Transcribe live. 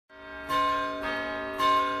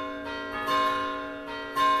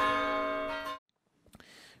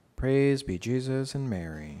Praise be Jesus and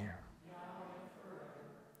Mary.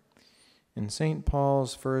 In St.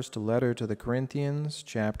 Paul's first letter to the Corinthians,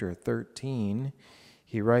 chapter 13,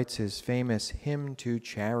 he writes his famous hymn to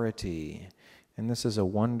charity. And this is a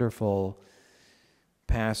wonderful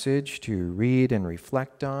passage to read and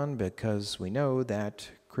reflect on, because we know that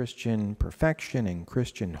Christian perfection and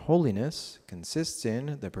Christian holiness consists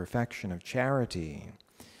in the perfection of charity.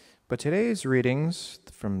 But today's readings,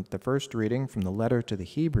 from the first reading from the letter to the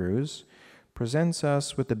Hebrews, presents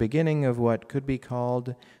us with the beginning of what could be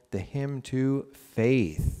called the hymn to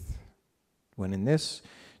faith. When in this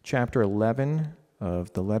chapter 11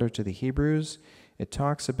 of the letter to the Hebrews, it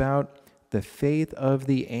talks about the faith of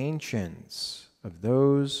the ancients, of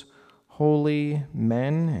those holy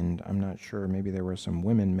men, and I'm not sure, maybe there were some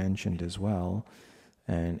women mentioned as well,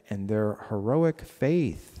 and their heroic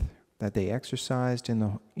faith that they exercised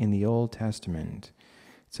in the Old Testament.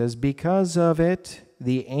 It says, because of it,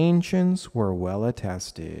 the ancients were well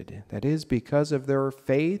attested. That is, because of their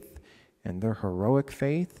faith and their heroic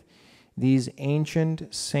faith, these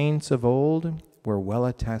ancient saints of old were well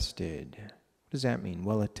attested. What does that mean,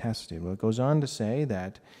 well attested? Well, it goes on to say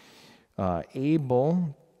that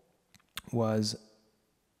Abel was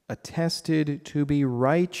attested to be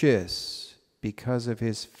righteous because of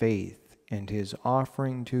his faith and his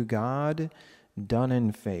offering to God done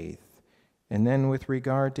in faith. And then with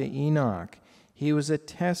regard to Enoch, he was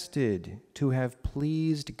attested to have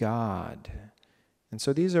pleased God. And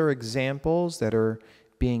so these are examples that are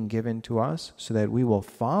being given to us so that we will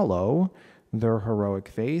follow their heroic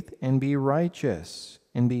faith and be righteous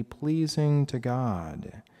and be pleasing to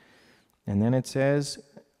God. And then it says,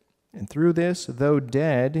 and through this, though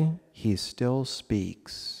dead, he still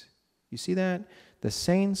speaks. You see that? The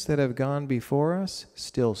saints that have gone before us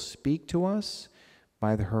still speak to us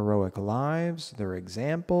by their heroic lives, their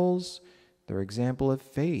examples, their example of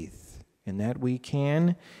faith, and that we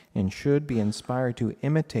can and should be inspired to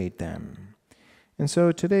imitate them. And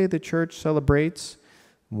so today the church celebrates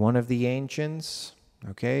one of the ancients.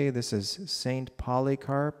 Okay, this is Saint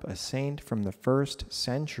Polycarp, a saint from the 1st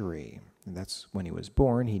century. And that's when he was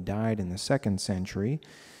born. He died in the 2nd century.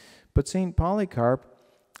 But Saint Polycarp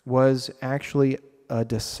was actually a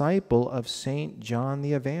disciple of Saint John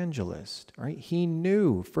the Evangelist. Right? He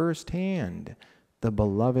knew firsthand the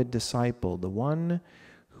beloved disciple, the one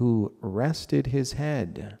who rested his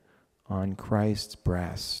head on Christ's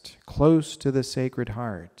breast, close to the Sacred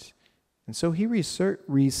Heart. And so he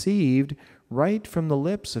received right from the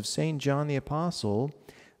lips of St. John the Apostle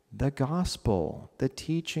the gospel, the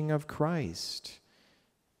teaching of Christ.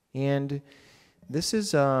 And this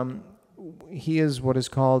is, he is what is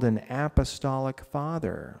called an apostolic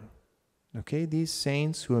father. Okay, these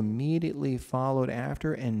saints who immediately followed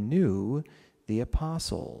after and knew the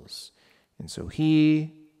apostles. And so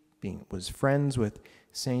he was friends with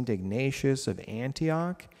St. Ignatius of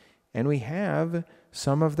Antioch, and we have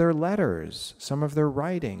some of their letters, some of their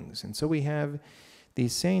writings. And so we have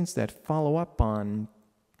these saints that follow up on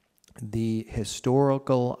the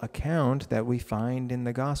historical account that we find in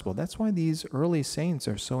the gospel. That's why these early saints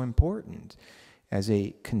are so important, as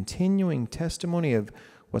a continuing testimony of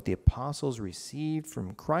what the apostles received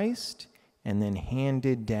from Christ and then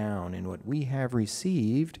handed down, and what we have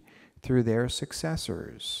received through their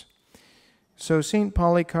successors. So St.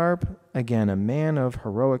 Polycarp, again, a man of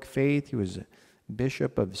heroic faith, he was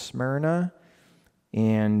Bishop of Smyrna,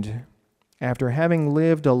 and after having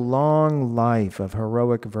lived a long life of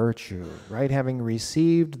heroic virtue, right, having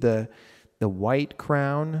received the white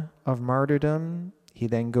crown of martyrdom, he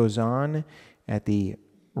then goes on at the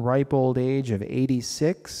ripe old age of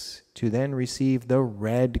 86 to then receive the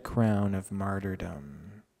red crown of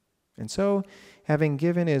martyrdom. And so, having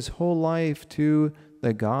given his whole life to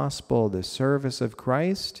the gospel, the service of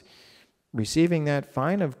Christ, receiving that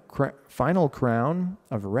final crown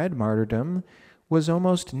of red martyrdom was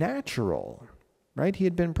almost natural, right? He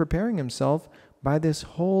had been preparing himself by this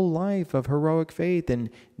whole life of heroic faith and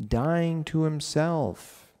dying to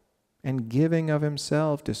himself and giving of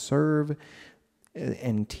himself to serve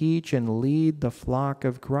and teach and lead the flock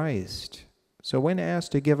of Christ. So when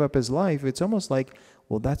asked to give up his life, it's almost like,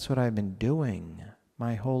 well, that's what I've been doing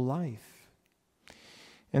my whole life.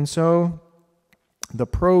 And so the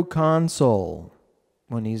proconsul,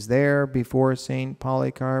 when he's there before St.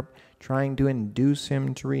 Polycarp, trying to induce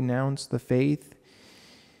him to renounce the faith,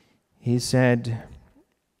 he said,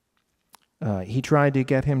 he tried to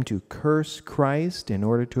get him to curse Christ in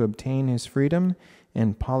order to obtain his freedom,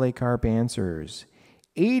 and Polycarp answers,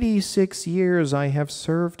 86 years I have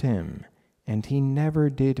served him, and he never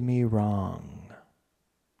did me wrong.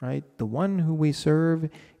 Right? The one who we serve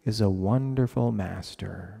is a wonderful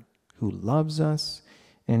master. who loves us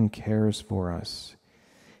and cares for us.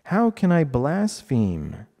 How can I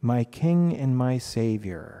blaspheme my King and my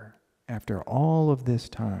Savior after all of this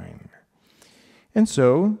time? And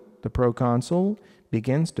so the proconsul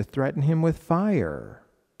begins to threaten him with fire.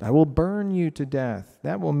 I will burn you to death.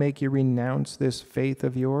 That will make you renounce this faith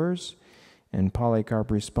of yours. And Polycarp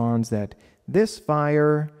responds that this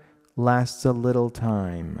fire lasts a little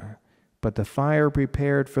time, but the fire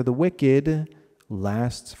prepared for the wicked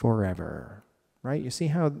lasts forever. Right? You see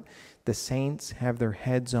how the saints have their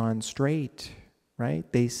heads on straight,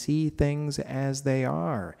 right? They see things as they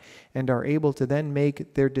are and are able to then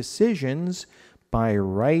make their decisions by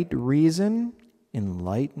right reason,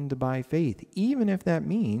 enlightened by faith, even if that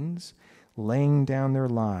means laying down their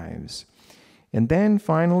lives. And then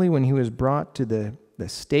finally, when he was brought to the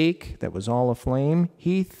stake that was all aflame,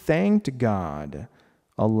 he thanked God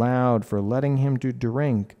aloud for letting him to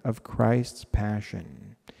drink of Christ's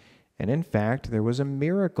passion. And in fact, there was a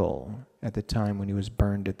miracle at the time when he was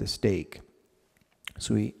burned at the stake.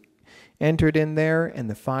 So he entered in there, and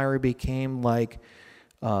the fire became like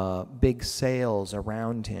big sails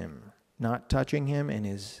around him, not touching him, and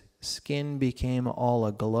his skin became all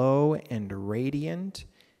aglow and radiant.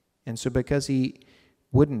 And so because he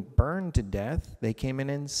wouldn't burn to death, they came in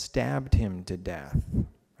and stabbed him to death.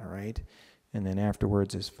 All right? And then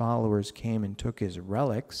afterwards his followers came and took his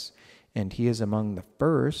relics, and he is among the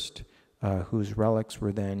first whose relics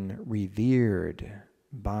were then revered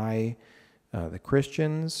by the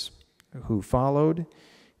Christians who followed.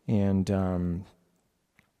 And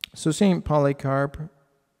so St. Polycarp,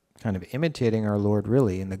 kind of imitating our Lord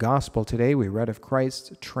really. In the gospel today, we read of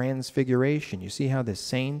Christ's transfiguration. You see how the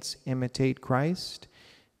saints imitate Christ?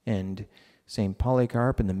 And St.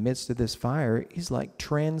 Polycarp, in the midst of this fire, he's like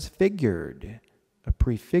transfigured, a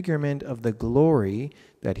prefigurement of the glory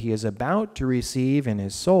that he is about to receive in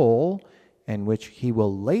his soul, and which he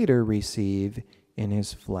will later receive in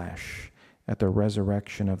his flesh at the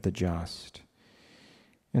resurrection of the just.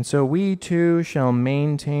 And so we too shall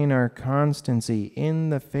maintain our constancy in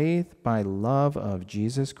the faith by love of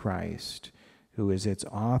Jesus Christ, who is its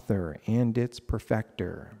author and its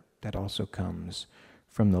perfecter. That also comes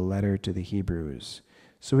from the letter to the Hebrews.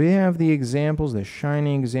 So we have the examples, the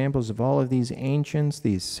shining examples of all of these ancients,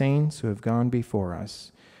 these saints who have gone before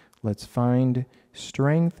us. Let's find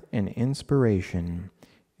strength and inspiration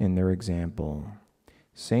in their example.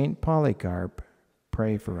 Saint Polycarp,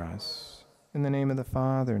 pray for us. In the name of the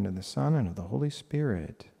Father, and of the Son, and of the Holy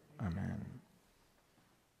Spirit. Amen.